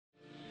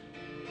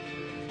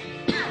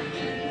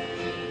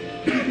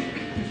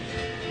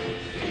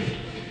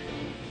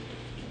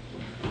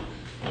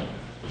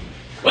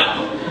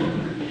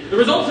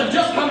results have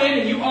just come in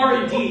and you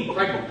are indeed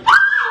pregnant.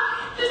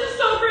 This is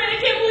so great. I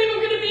can't believe I'm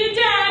going to be a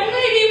dad.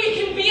 Maybe we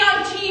can be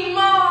on Team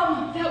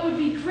Mom. That would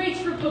be great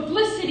for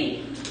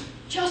publicity.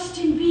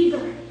 Justin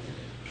Bieber,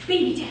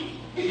 baby daddy.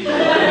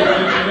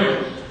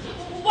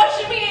 What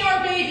should we name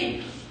our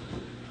baby?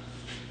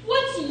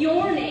 What's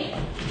your name?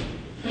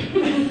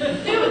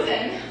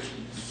 Susan.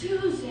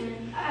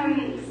 Susan.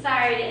 I'm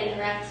sorry to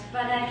interrupt,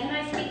 but can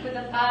I speak with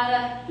the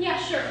father? Yeah,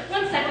 sure.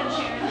 1 second,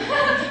 Sharon.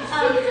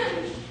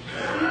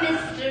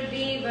 Mr.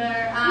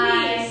 Bieber,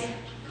 Please,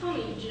 call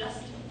me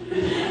Justin.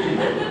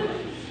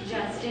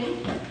 Justin.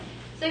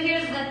 So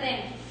here's the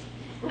thing.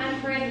 I'm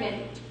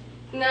pregnant.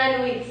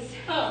 9 weeks.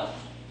 Oh.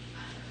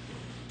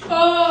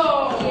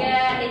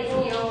 Yeah, it's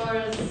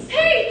yours.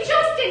 Hey,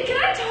 Justin, can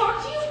I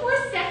talk to you for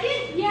a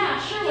second? Yeah,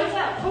 sure. What's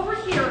up? Over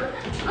here.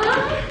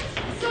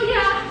 So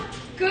yeah,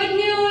 good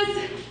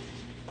news,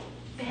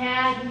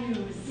 bad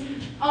news.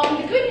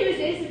 The good news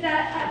is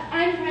that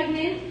I'm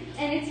pregnant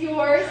and it's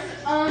yours.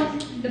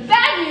 The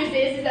bad news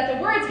is that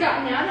the word's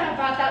gotten out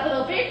about that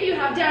little baby you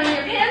have down in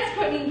your pants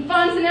putting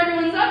buns in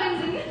everyone's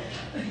ovens and,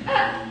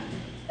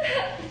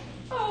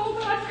 oh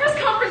God, press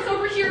conference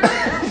over here.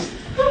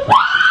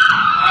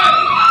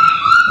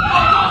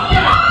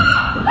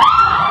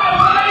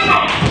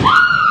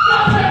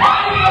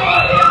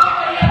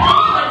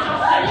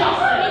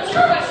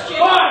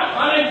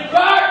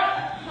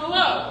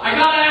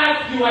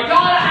 I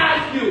gotta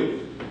ask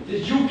you,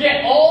 did you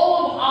get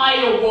all of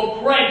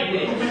Iowa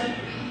pregnant?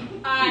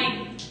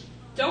 I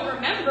don't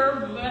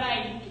remember, but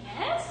I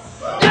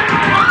guess?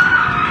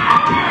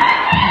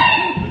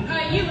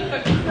 You look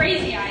like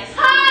crazy eyes.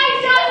 Hi,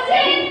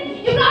 Justin!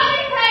 You got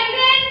me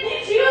pregnant?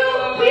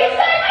 Will you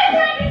send my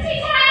pregnancy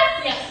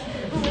test? Yes.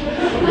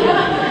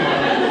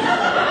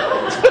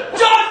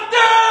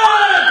 Justin!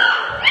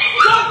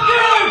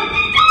 Justin!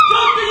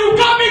 Justin, you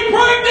got me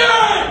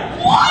pregnant!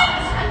 What?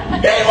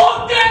 He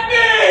looked at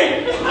me!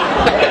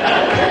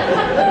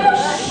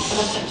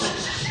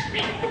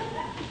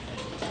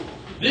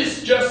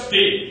 This just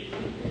in.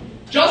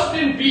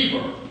 Justin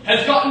Bieber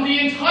has gotten the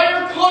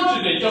entire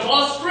continent of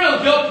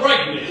Australia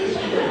pregnant.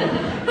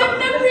 I've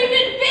never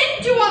even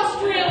been to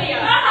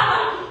Australia!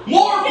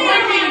 More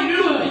breaking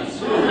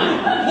news!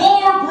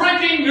 More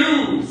breaking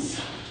news!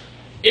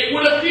 It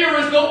would appear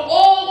as though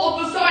all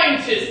of the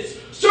scientists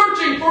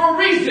searching for a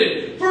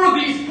reason for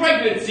these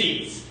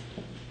pregnancies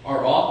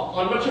are off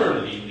on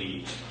maternity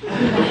leave.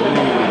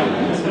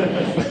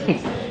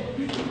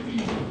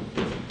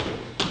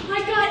 I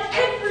got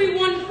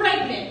everyone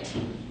pregnant.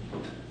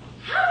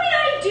 How did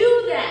I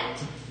do that?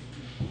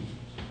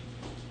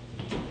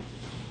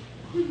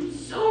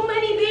 So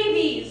many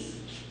babies.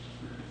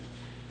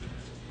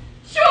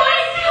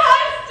 Choice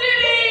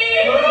custody!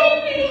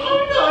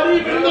 I'm not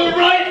even the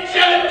right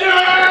gender!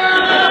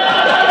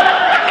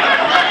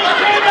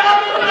 Get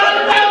out of my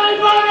belly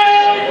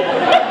button!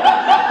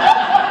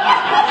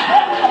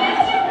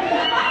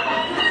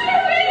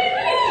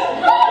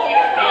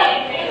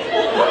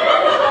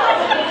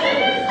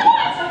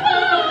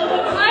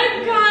 I've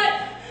got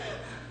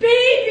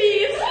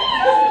babies.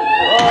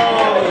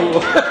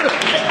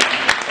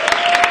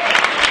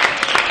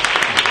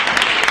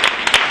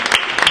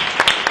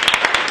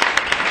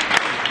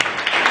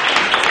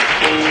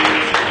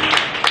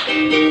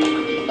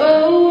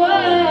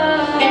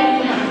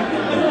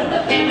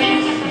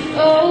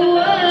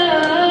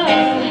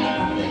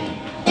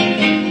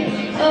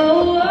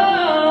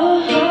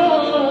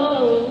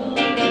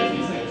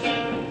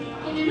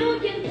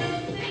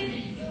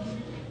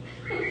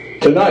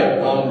 Tonight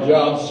on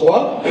Job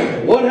Swap,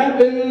 what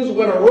happens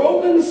when a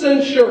Roman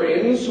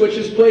centurion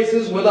switches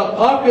places with a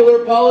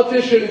popular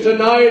politician?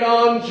 Tonight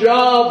on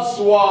Job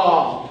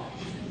Swap.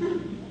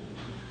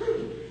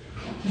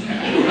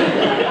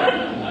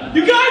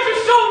 You guys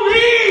are so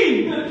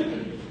mean!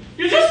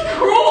 You're just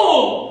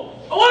cruel!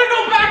 I want to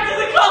go back to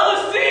the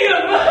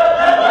Colosseum!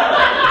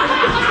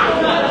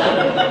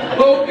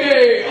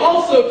 Okay,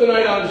 also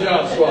tonight on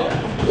Job Swap,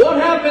 what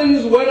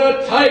happens when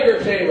a tiger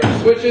tamer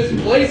switches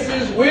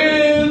places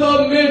with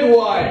a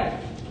midwife?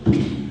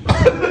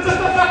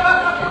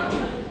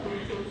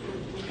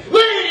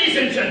 Ladies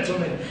and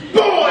gentlemen,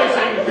 boys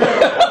and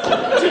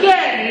girls,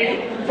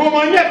 today, for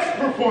my next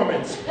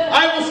performance,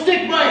 I will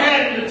stick my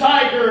head in the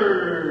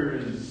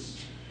tiger's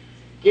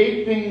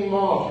gaping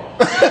maw.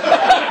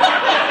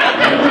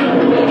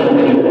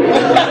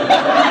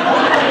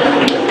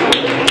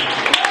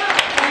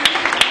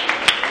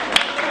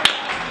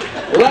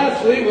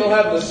 Lastly, we'll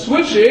have the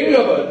switching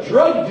of a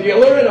drug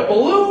dealer and a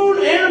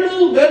balloon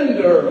animal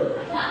vendor.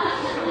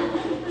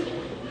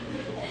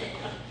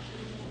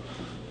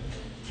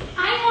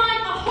 I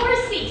want a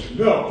horsey.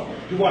 No,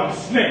 you want a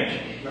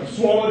snake. Now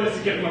swallow this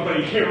and get my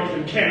buddy Harold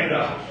in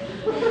Canada.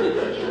 Tune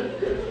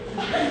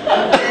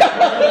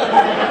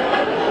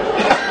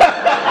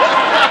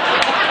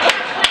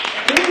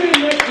in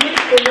next week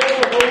for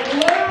more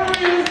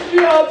hilarious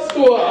job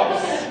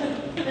swaps.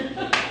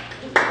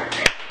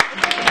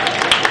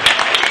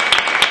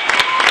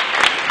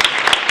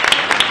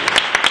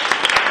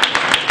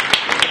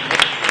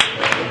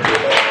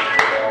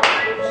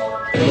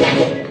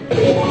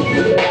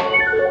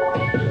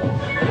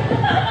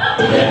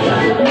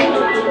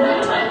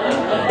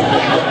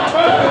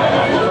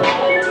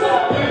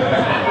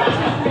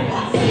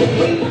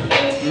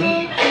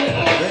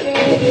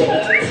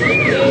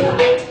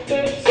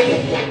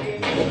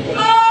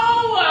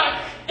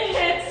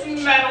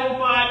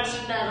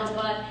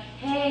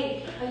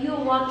 Hey, are you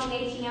a walking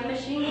ATM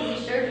machine?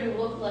 Because you sure do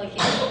look like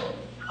it.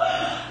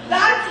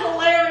 That's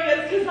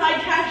hilarious, because I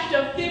cashed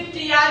a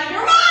 50 out of your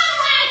mom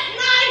last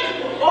night!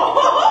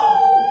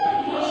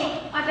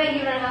 Oh! I bet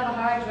you don't have a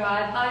hard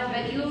drive. I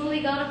bet you only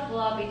got a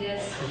floppy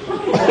disk.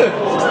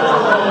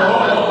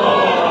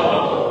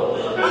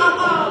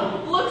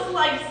 Looks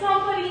like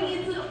somebody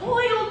needs an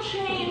oil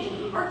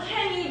change, or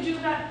can you do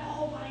that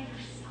all by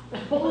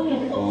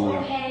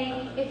yourself?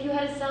 Hey, if you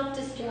had a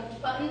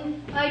self-destruct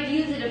button, I'd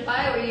use it if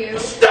I were you.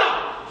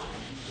 Stop!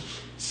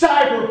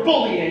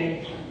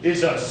 Cyberbullying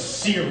is a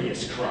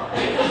serious crime.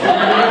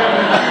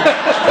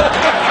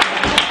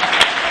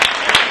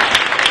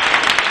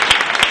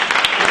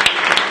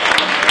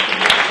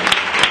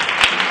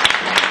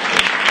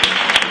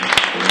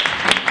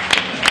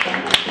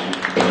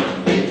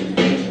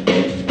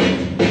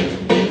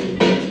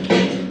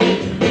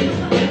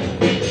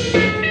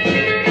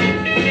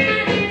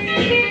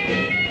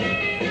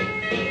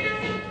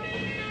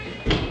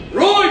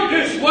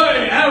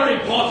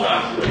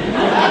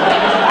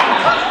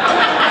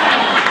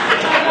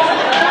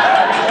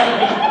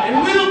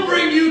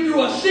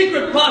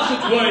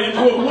 Passageway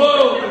into a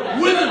world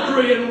of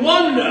wizardry and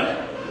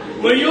wonder,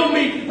 where you'll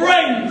meet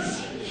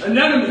friends and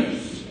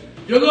enemies.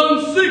 You'll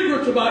learn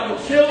secrets about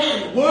yourself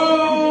and the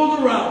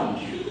world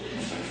around you.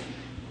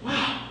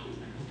 Wow,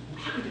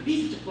 how could there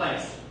be such a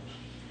place?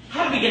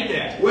 How did we get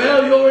there?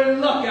 Well, you're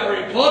in luck,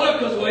 Harry Potter,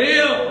 because we're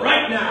here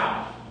right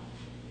now.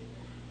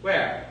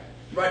 Where?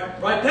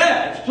 Right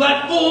there. It's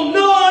platform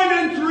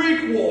 9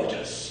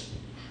 3/4.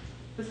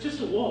 It's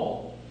just a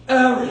wall.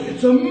 Harry,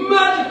 it's a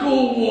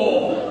magical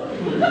wall.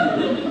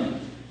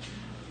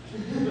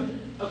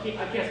 Okay,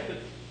 I guess, but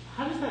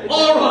how does that...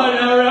 All right,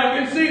 Harry, I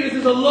can see this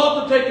is a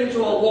lot to take in,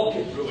 so I'll walk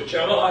you through it,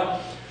 shall I?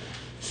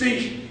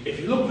 See, if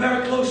you look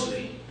very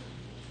closely,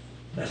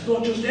 that's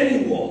not just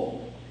any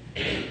wall.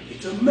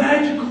 It's a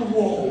magical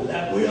wall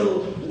that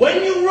will,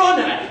 when you run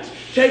at it,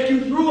 take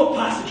you through a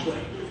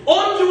passageway,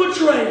 onto a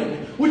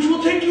train, which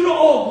will take you to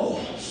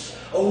Hogwarts,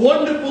 a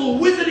wonderful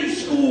wizardy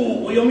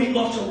school where you'll meet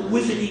lots of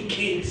wizardy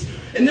kids,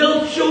 and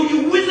they'll show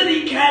you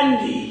wizardy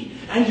candy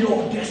and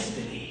your destiny.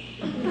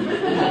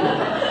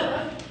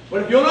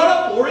 But if you're not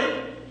up for it,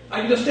 I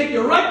can just take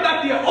you right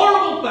back to your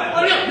horrible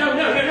family.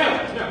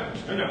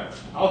 Oh, no.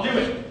 I'll do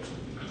it.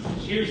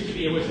 Cheers to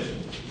be a wizard.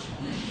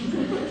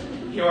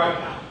 Here I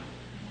come.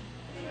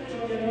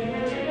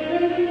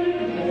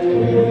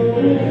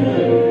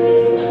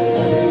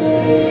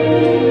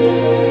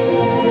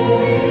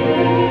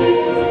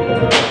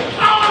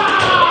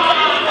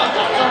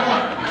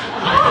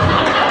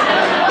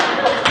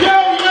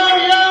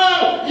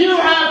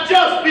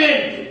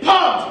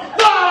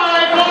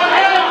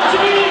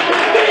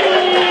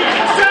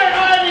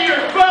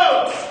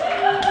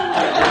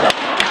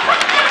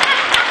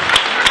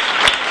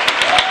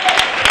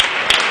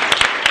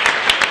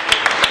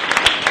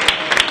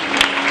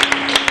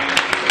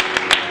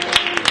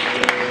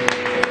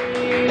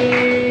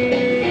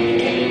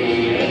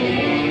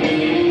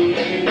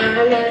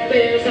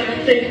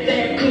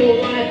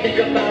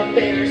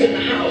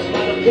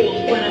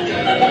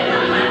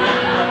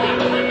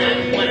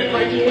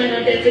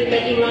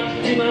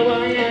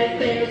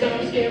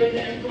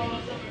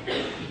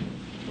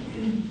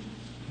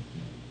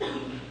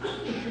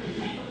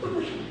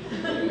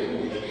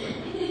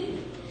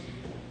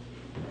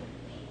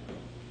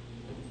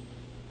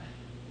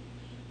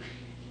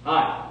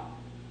 Hi,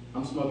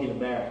 I'm Smokey the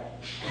Bear.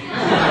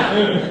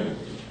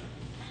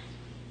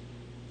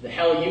 The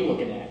hell are you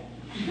looking at?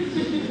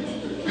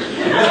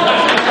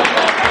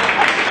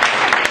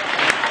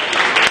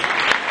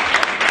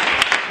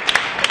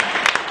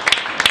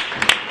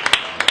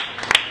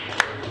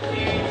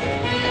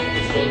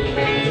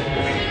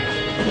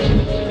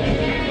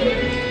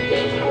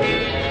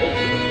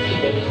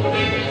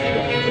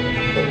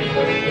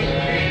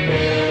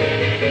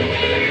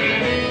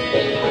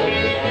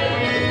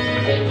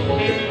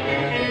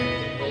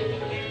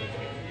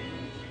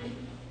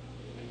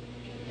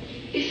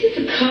 Isn't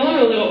the color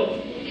a little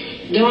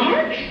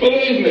dark?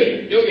 Believe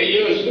me, you'll get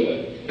used to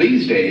it.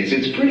 These days,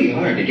 it's pretty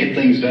hard to get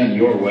things done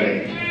your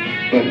way.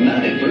 But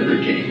not at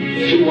Burger King.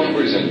 2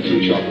 Whoppers and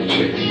 2 chocolate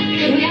chicks.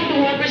 Can we have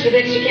the Whoppers with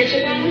extra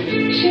ketchup on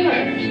them?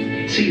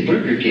 Sure. See,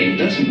 Burger King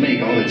doesn't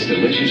make all its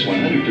delicious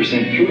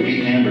 100% pure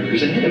beef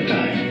hamburgers ahead of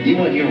time. You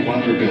want your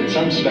Whopper built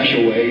some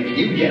special way,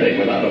 you get it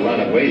without a lot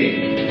of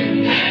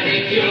waiting. Have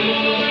it your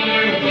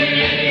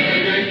way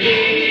at Burger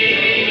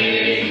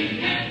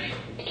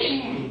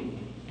King.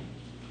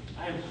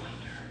 I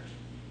wonder.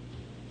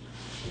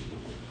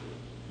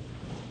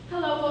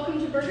 Hello, welcome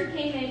to Burger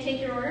King. May I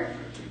take your order?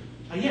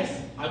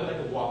 Yes, I would like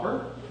a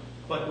Whopper,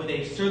 but with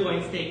a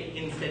sirloin steak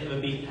instead of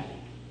a beef patty.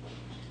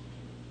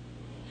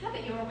 Have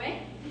it your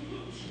way.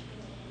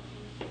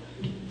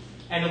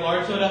 And a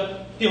large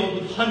soda filled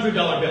with $100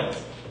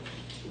 bills.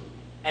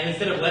 And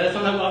instead of lettuce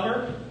on that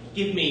Whopper,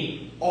 give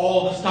me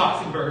all the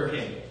stocks in Burger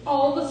King.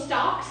 All the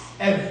stocks?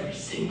 Every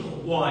single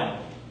one.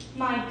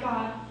 My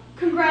God.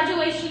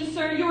 Congratulations,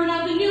 sir. You are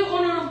now the new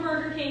owner of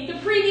Burger King. The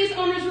previous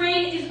owner's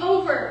reign is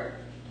over.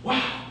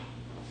 Wow.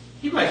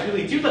 You guys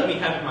really do let me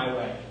have it my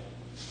way.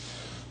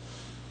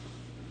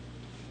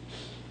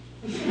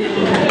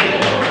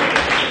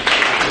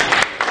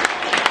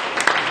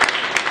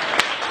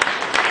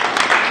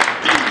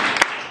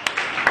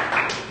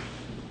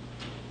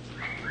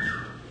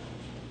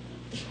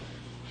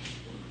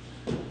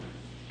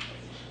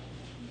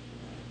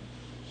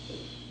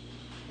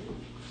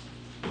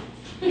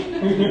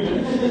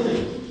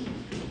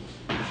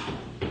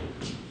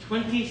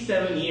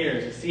 27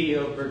 years as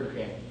CEO of Burger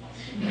King,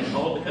 and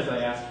all because I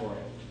asked for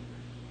it.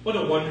 What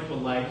a wonderful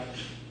life.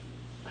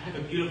 I have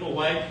a beautiful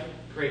wife,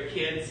 great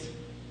kids,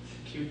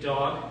 a cute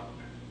dog,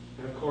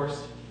 and of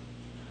course,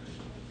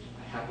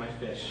 I have my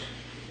fish.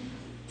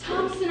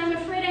 Thompson, I'm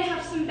afraid I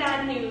have some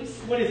bad news.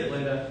 What is it,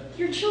 Linda?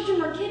 Your children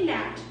were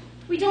kidnapped.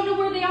 We don't know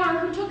where they are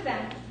or who took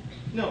them.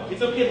 No,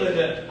 it's okay,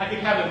 Linda. I can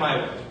have it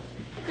my way.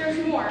 There's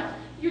more.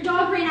 Your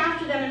dog ran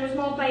after them and was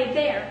mauled by a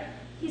bear.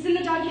 He's in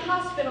the doggy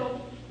hospital,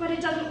 but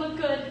it doesn't look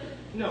good.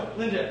 No,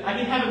 Linda, I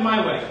can have it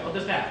my way. I'll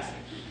just ask.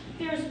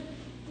 There's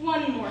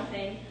one more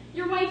thing.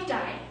 Your wife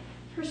died.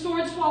 Her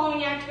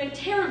sword-swallowing act went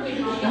terribly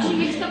wrong, and she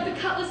mixed up the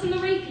cutlass and the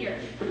rapier.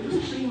 It was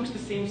pretty much the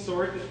same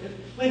sword.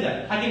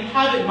 Linda, I can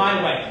have it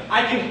my way.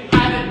 I can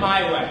have it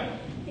my way.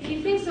 If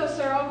you think so,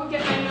 sir, I'll go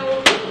get my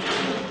nose.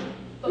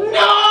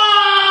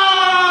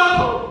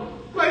 No!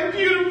 My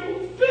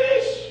beautiful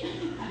fish!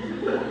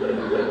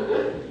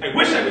 I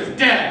wish I was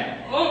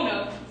dead! Oh,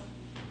 no.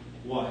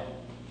 What?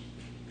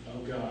 Oh,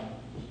 God.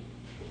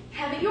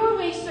 Have it your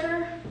way,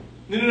 sir.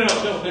 No,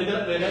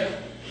 Linda.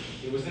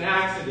 It was an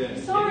accident.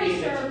 Sorry,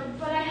 sir,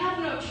 but I have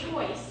no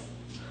choice.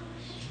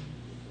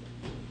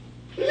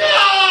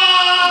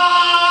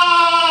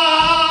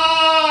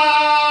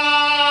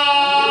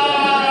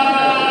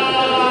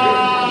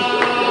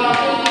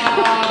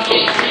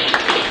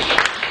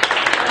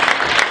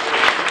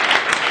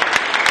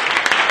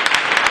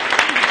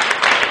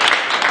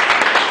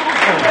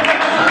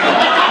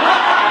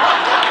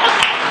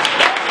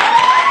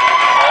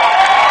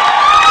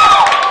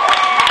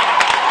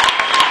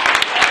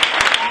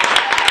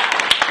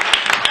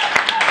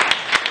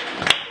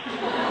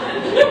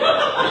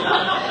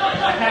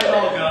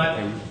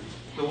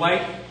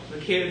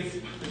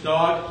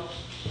 Dog,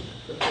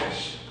 the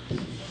fish.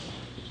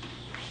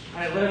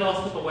 I let it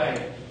all slip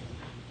away.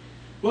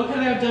 What could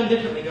I have done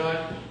differently,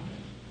 God?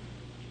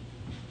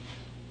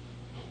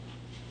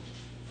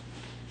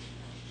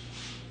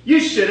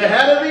 You should have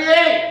had a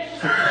V8!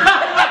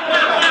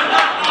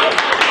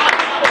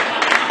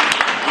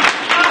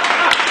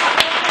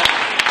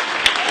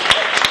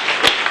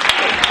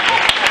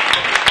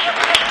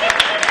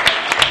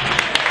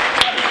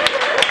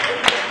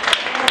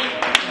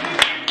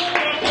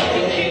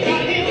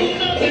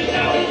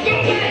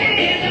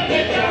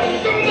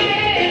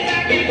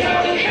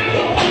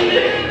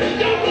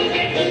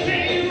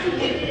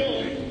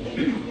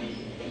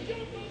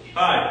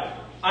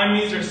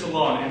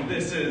 Salon, and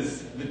this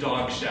is the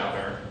dog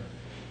shouter.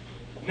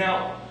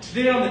 Now,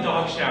 today on the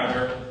dog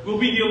shouter, we'll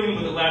be dealing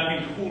with a lad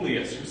named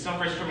Julius who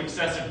suffers from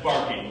excessive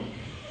barking.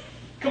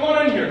 Come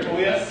on in here,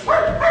 Julius.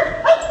 Now,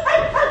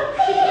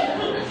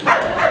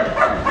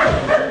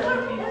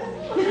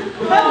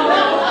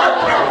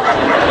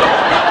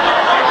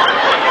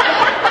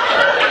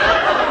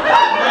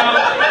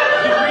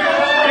 the real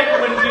trick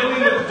when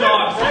dealing with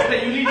dogs is that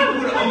you need to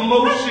put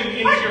emotion into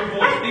your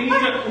voice. They need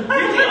to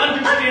really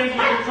understand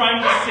what you're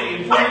trying to say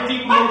and form a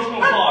deep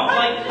emotional bond,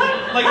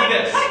 like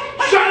this.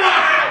 Shut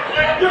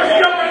up! You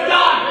stupid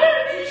dog!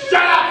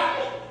 Shut up!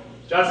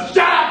 Just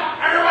shut up!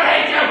 Everyone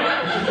hates you!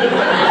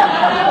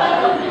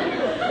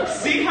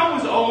 See how it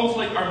was almost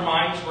like our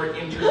minds were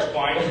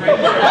intertwined right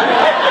there?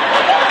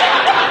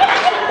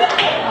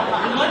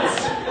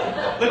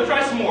 Let's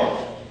try some more.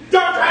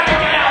 Don't try to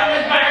get out of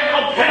this bag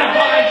of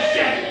pitiful and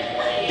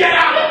shit! Get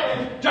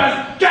out!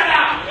 Just get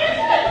out!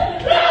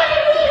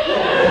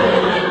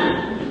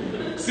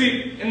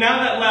 See, and now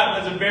that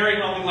lab has a very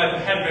healthy life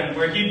ahead of him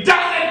where he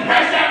doesn't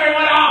piss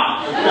everyone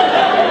off!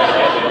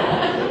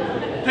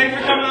 Thanks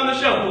for coming on the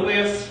show,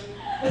 Julius.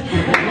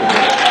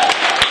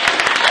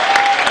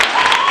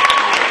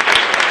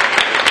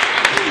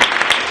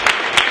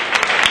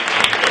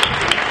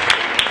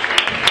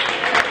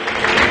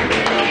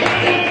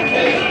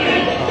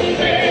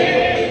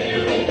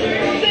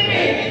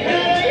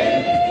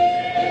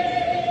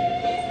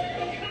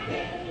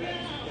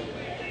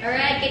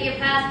 Alright, get your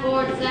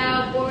passports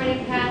out,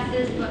 boarding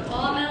passes, put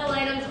all metal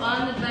items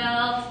on the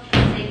belt,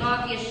 take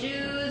off your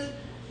shoes.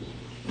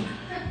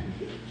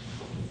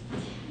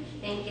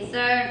 Thank you,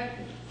 sir.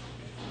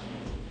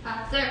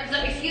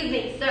 Sir, excuse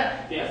me,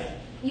 sir. Yes?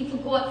 You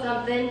forgot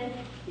something.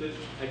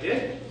 I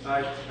did?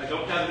 I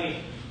don't have any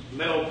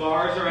metal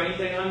bars or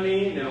anything on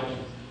me, no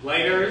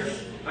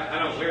lighters. I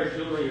don't wear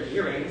jewelry or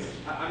earrings.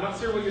 I'm not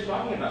sure what you're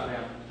talking about,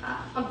 ma'am.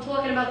 I'm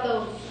talking about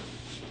those.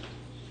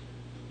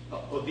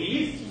 Oh,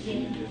 these?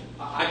 Yeah.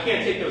 I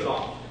can't take those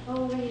off.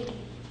 Oh, really?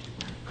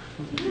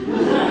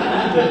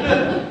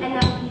 And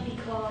that would be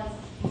because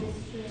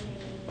Mr.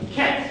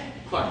 Kent!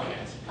 Clark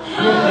Kent.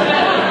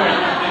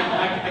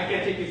 I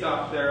can't take these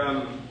off.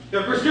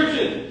 They're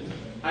prescription.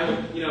 I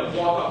would,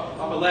 walk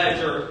off a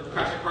ledge or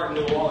crash a cart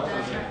into a wall or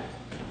something.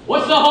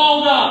 What's the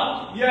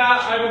holdup? Yeah,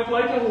 I have a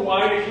flight to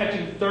Hawaii to catch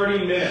in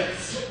 30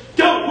 minutes.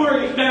 Don't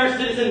worry, fair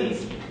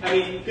citizens. I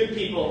mean, good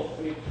people.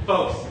 I mean,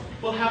 folks.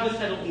 We'll have this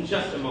settled in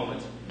just a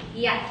moment.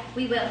 Yeah,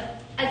 we will.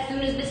 As soon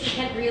as Mr.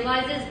 Kent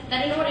realizes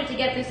that in order to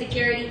get through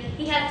security,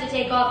 he has to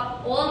take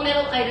off all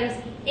metal items,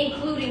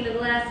 including the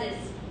glasses.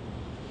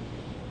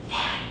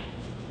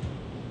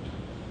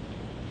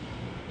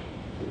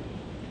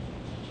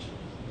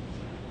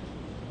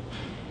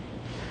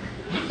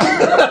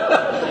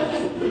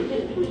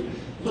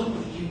 What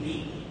will you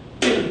need?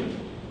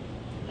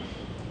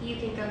 You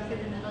can go through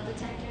the metal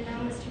detector now,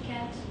 Mr.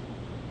 Kent.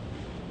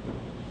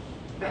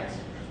 Right.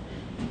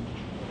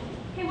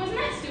 Hey, wasn't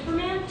that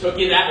Superman? Took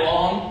you that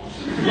long?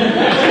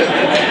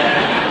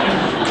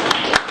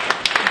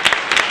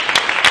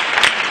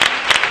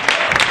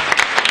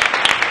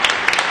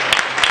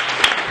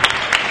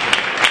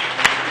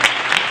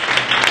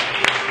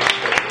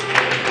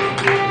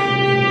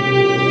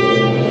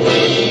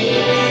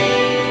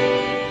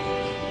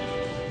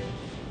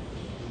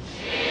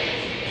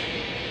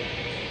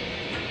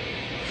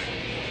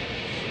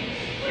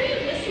 What are you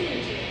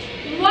listening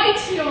to?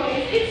 White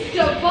noise. It's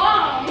the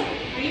bomb.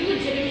 Are you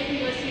legitimately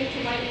listening to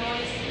white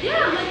noise?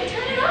 Yeah, let me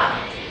turn it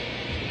up.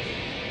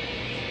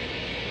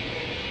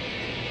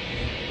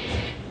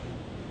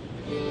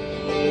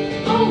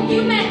 Oh,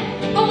 you meant.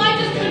 Oh, I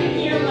just couldn't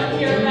hear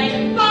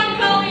right. Fine,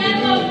 Collie, I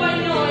love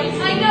white noise.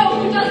 I know,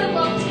 who doesn't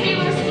love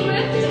Taylor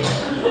Swift?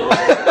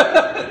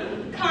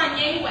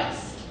 Kanye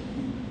West.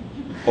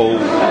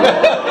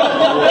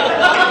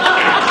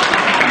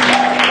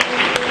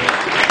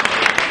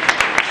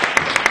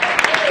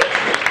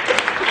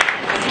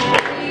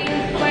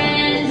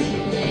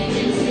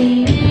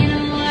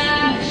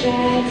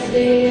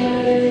 Stay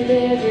out of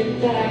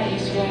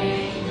everybody's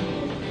way.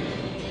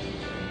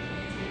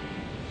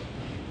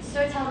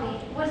 So tell me,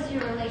 what is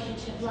your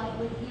relationship like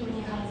with you and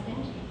your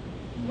husband?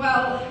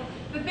 Well,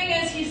 the thing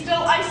is, he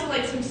still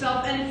isolates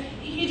himself, and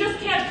he just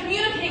can't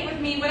communicate with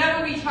me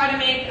whenever we try to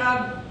make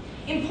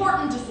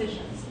important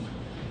decisions.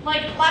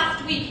 Like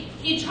last week,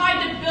 he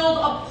tried to build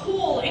a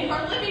pool in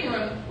our living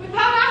room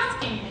without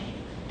asking me.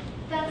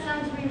 That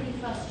sounds really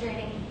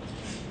frustrating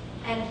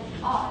and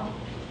odd.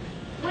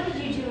 What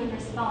did you do in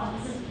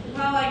response?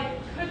 Well, I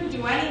couldn't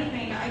do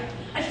anything.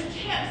 I just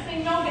can't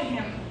say no to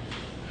him.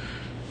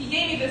 He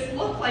gave me this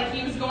look like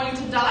he was going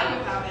to die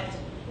without it.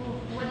 Well,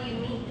 what do you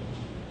mean?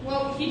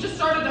 Well, he just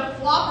started to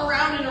flop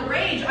around in a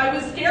rage. I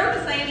was scared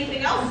to say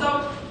anything else,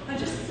 so I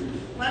just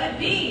let it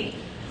be.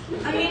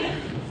 I mean,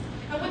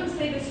 I wouldn't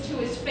say this to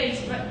his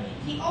face, but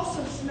he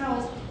also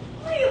smells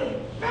really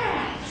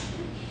bad.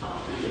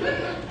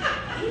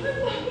 Even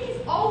though he's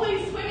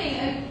always swimming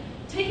and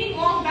taking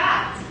long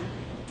baths.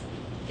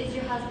 Is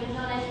your husband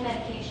on any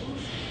medications?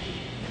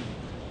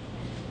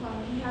 Well,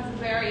 he has a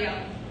very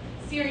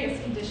serious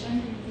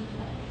condition.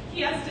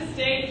 He has to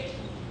stay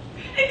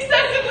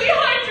excessively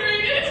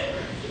hydrated.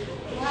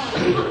 Wow,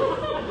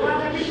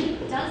 that really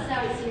does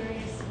sound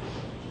serious.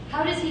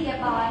 How does he get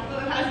by? Well,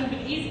 it hasn't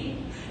been easy.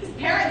 His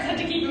parents had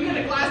to keep him in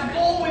a glass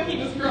bowl when he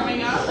was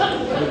growing up.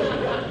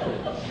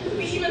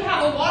 We even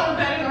have a water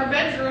bed in our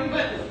bedroom,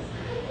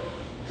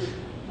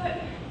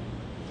 but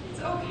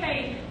it's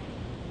okay.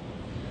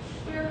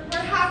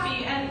 We're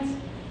happy,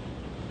 and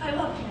I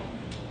love him.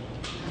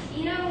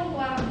 You know,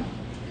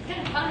 it's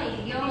kind of funny.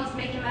 You almost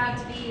make him out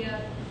to be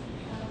a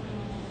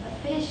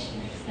fish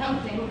or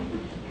something.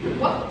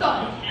 What the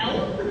hell?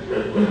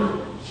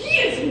 He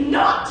is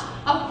not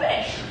a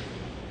fish.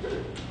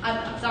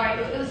 I'm sorry.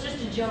 It was just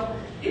a joke.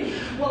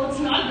 Well, it's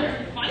not a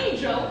very funny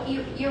joke.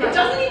 You're It right.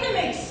 doesn't even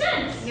make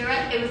sense. You're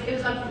right. It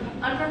was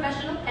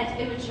unprofessional and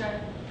immature.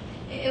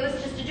 It was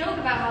just a joke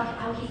about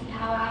how he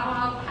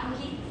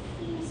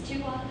seems to.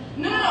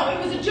 No. It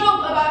was a joke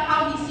about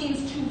how he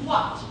seems to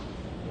what?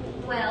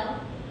 Well,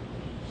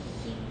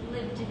 he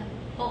lived in a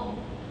bowl.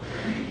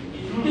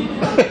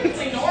 It's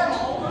like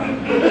normal.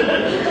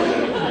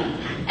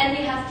 And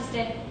he has to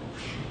stay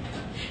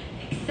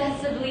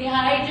excessively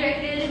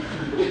hydrated.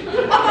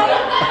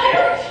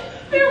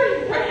 Very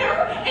rare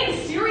and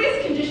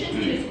serious conditions.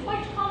 It is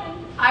quite common.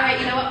 All right,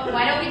 you know what?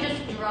 Why don't we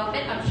just drop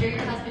it? I'm sure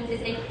your husband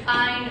is a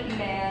kind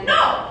man.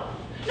 No,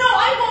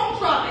 I won't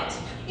drop it.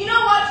 You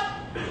know what?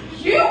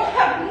 You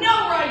have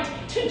no right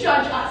to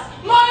judge us.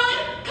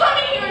 Marlon, come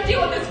in here and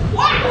deal with this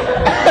quack.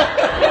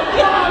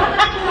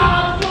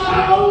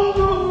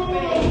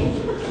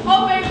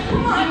 Oh, babe,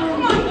 come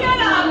on, get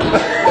up.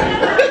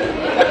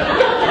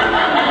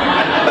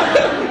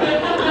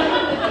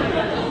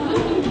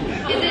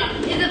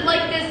 Is it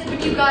like this when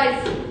you guys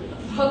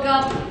hook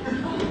up?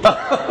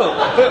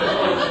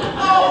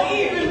 Oh,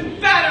 even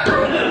better.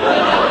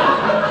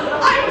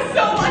 I'm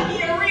so lucky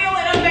to reel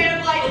in a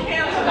man like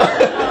him.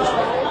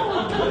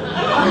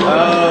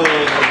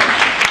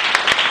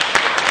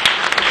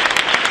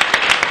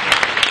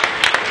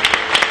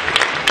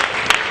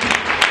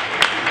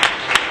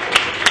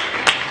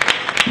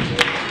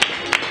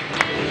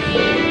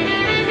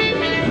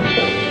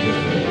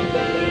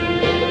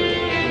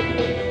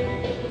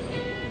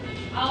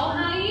 Oh,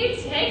 honey,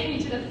 take me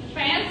to the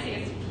fan.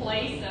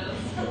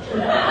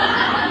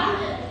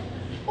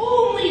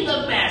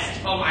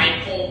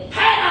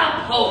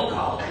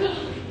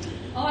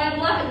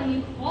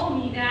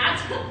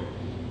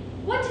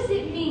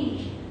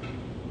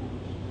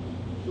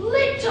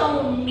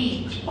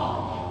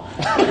 ball.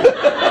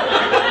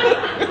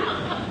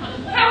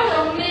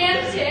 How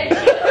romantic.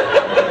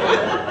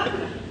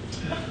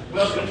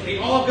 Welcome to the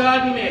Olive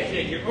Garden. May I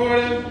take your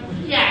order?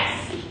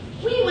 Yes,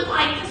 we would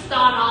like to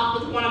start off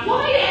with one of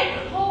why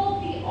it's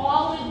called the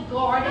Olive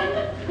Garden.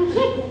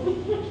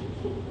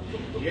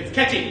 It's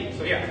catchy,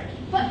 so yeah.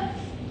 But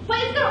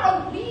is there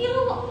a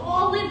real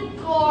Olive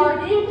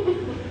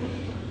Garden?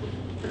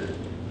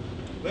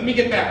 Let me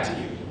get back to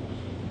you.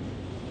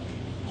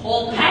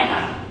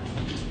 Polpetta,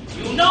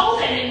 you know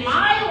that in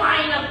my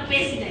line of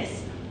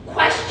business,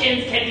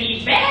 questions can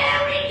be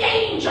very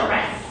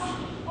dangerous.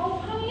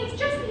 Oh, honey, it's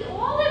just the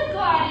Olive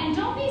Garden.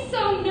 Don't be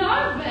so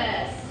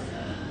nervous.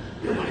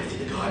 You want to see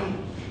the garden?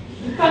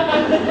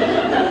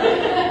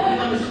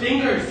 On his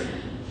fingers.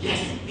 Yes,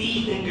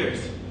 the fingers.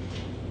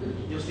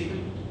 You'll see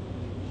them?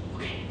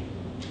 Okay,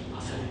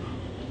 I'll send them.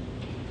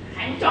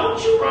 And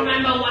don't you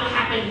remember what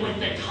happened with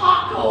the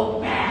Taco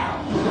Bell?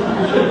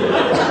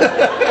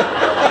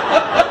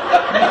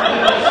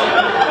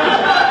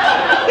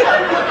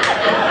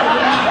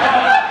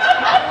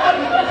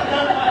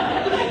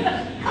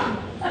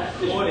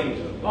 According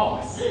to the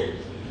boss,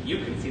 you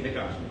can see the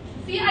garden.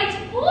 See, I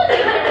told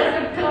you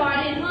there was a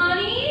garden,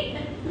 honey.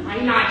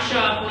 I'm not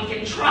sure if we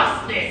can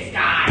trust this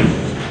guy.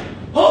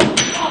 Who's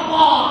the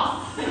boss?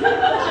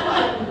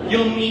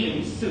 You'll meet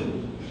him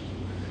soon.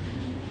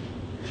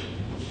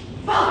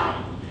 Fine.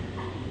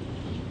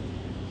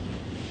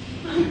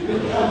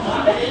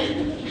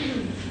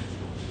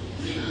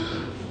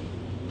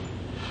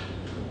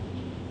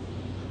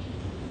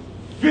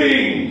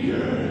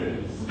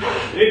 Fingers!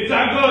 It's a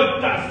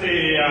good to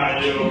see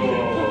you!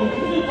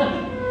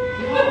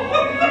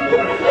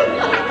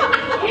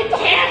 It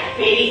can't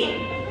be.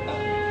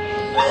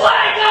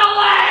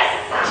 Legolas!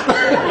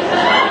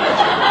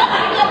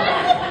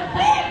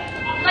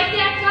 Like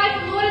that guy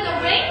from Lord of the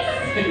Rings?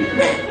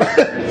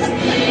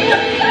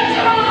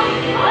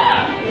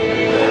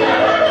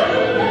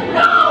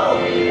 No!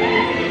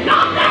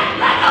 Not that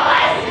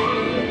Legolas!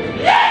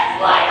 This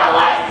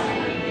Legolas!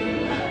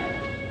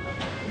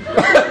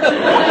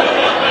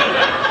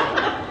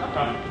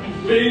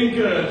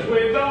 Fingers, we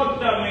don't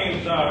mean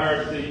to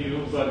hurt you,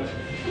 but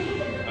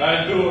I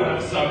do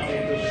have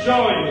something to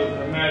show you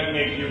that might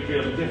make you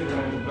feel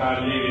different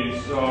about eating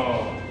so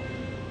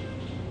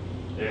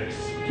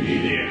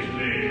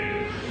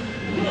expediently.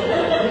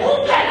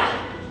 Polpetta!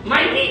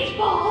 My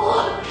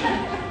meatball!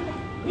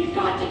 We've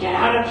got to get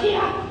out of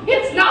here.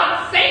 It's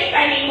not safe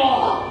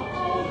anymore.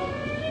 Oh,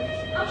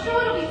 I'm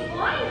sure it'll be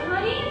fine,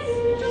 honey. It's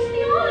just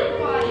the Olive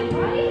Garden,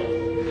 right?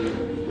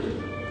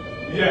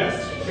 Yes,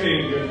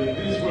 Fingers,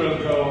 this will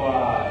go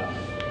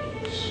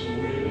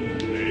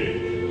swimmingly.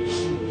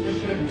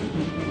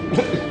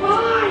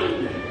 Fine.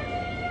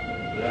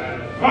 Then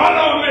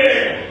follow me!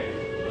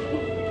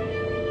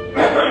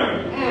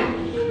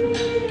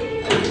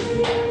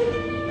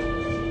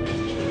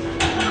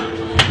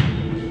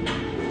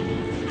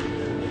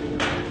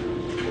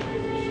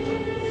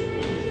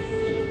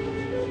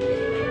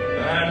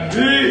 And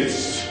this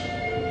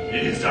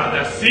is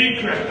the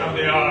secret of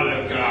the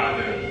Olive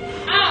Garden.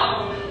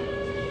 Oh.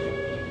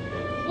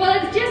 Well,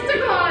 it's just a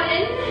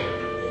garden.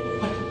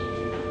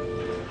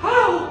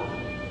 How?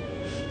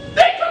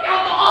 They took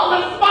out the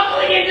olive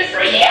smuggling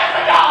industry years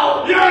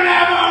ago! You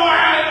never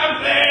were the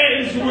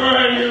place,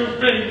 were you,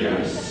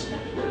 Fingers?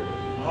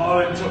 All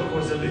it took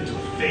was a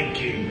little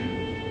thinking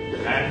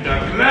and a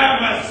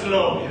clever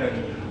slogan.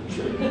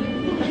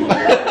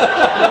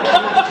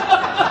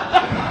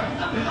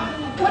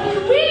 What do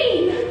you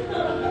mean?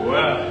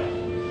 Well,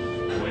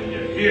 when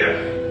you're here,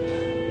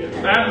 your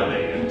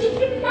family, and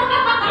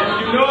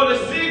you know the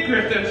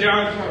secret that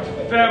your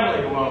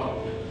family, well,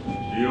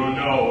 you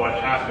know what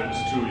happens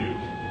to you,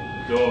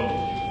 don't you,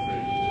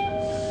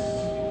 Fingers?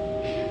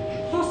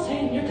 You're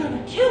saying you're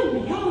gonna kill me,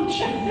 aren't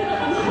you?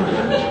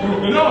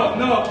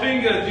 No,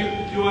 Fingers,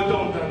 you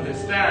don't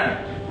understand.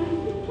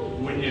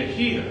 When you're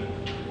here,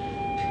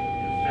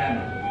 your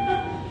family.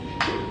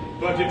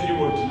 But if you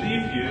were to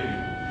leave here,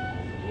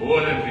 you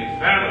wouldn't be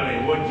family,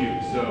 would you?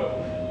 So,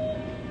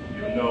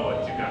 you know what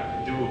you got to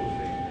do,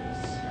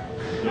 Fingers.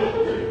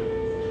 Don't you?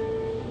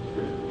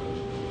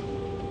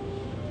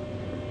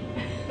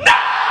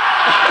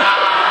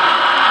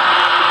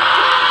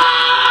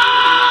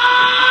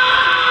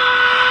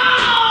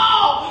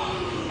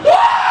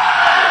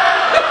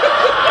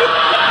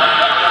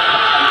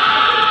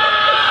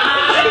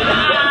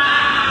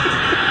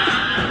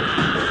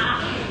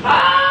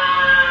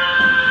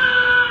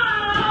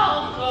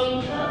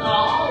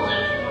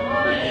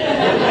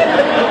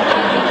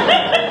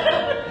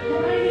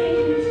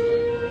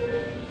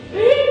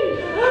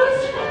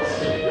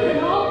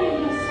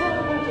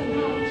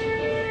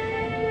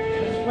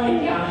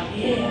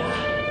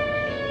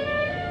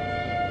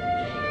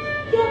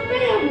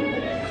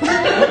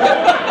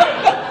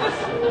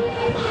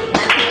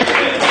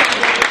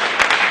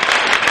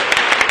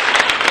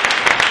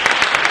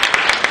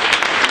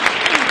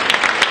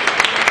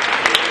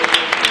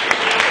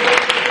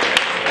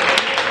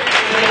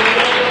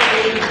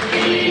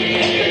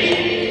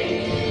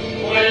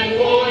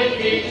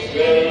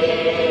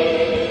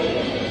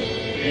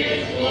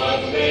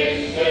 what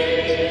they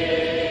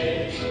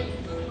say.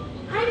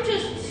 I'm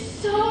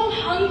just so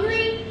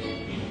hungry.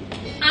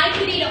 I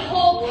could eat a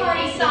whole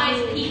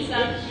party-sized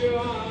pizza.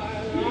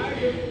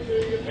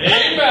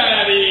 Hey,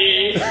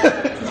 Maddie!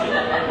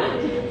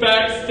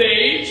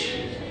 Backstage?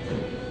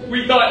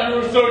 We thought you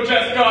were so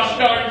just gosh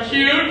darn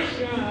cute.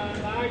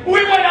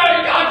 We went out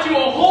and got you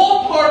a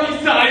whole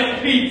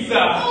party-sized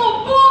pizza.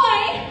 Oh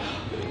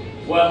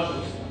boy!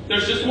 Well,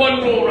 there's just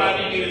one rule around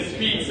eating this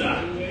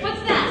pizza.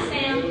 What's that,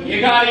 Sam? You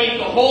gotta eat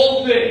the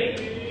whole thing.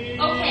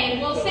 Okay,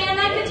 well, Sam,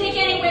 that could take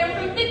anywhere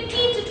from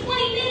 15 to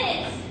 20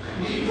 minutes.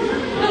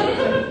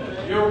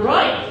 You're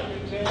right.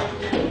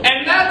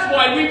 And that's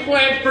why we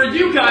planned for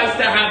you guys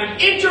to have an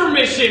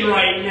intermission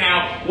right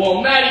now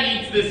while Maddie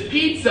eats this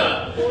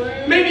pizza.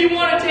 Maybe you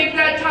want to take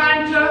that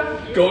time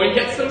to go and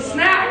get some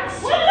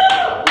snacks.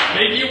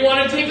 Maybe you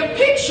want to take a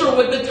picture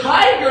with the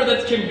tiger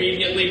that's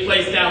conveniently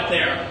placed out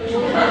there.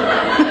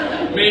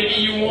 Maybe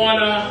you want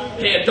to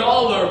pay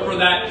 $1 for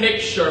that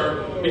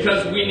picture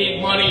because we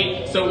need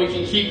money so we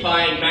can keep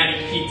buying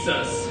Maddie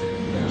pizzas.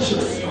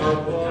 She'll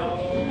starve without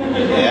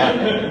it. Yeah.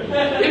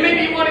 And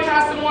maybe you want to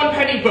cast some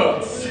 1-penny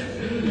votes.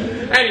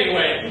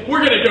 Anyway, we're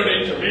gonna go to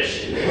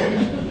intermission.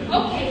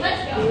 Okay,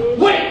 let's go.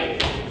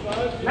 Wait!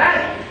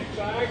 Maddie,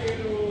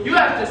 you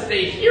have to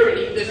stay here and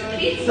eat this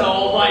pizza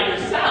all by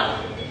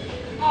yourself.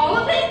 All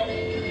of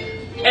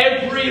it?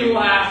 Every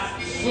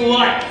last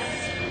slice.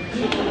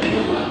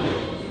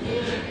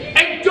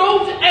 And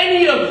don't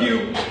any of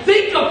you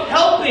think of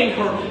helping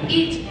her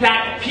eat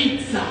that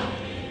pizza.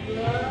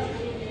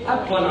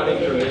 Have fun on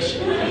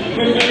intermission.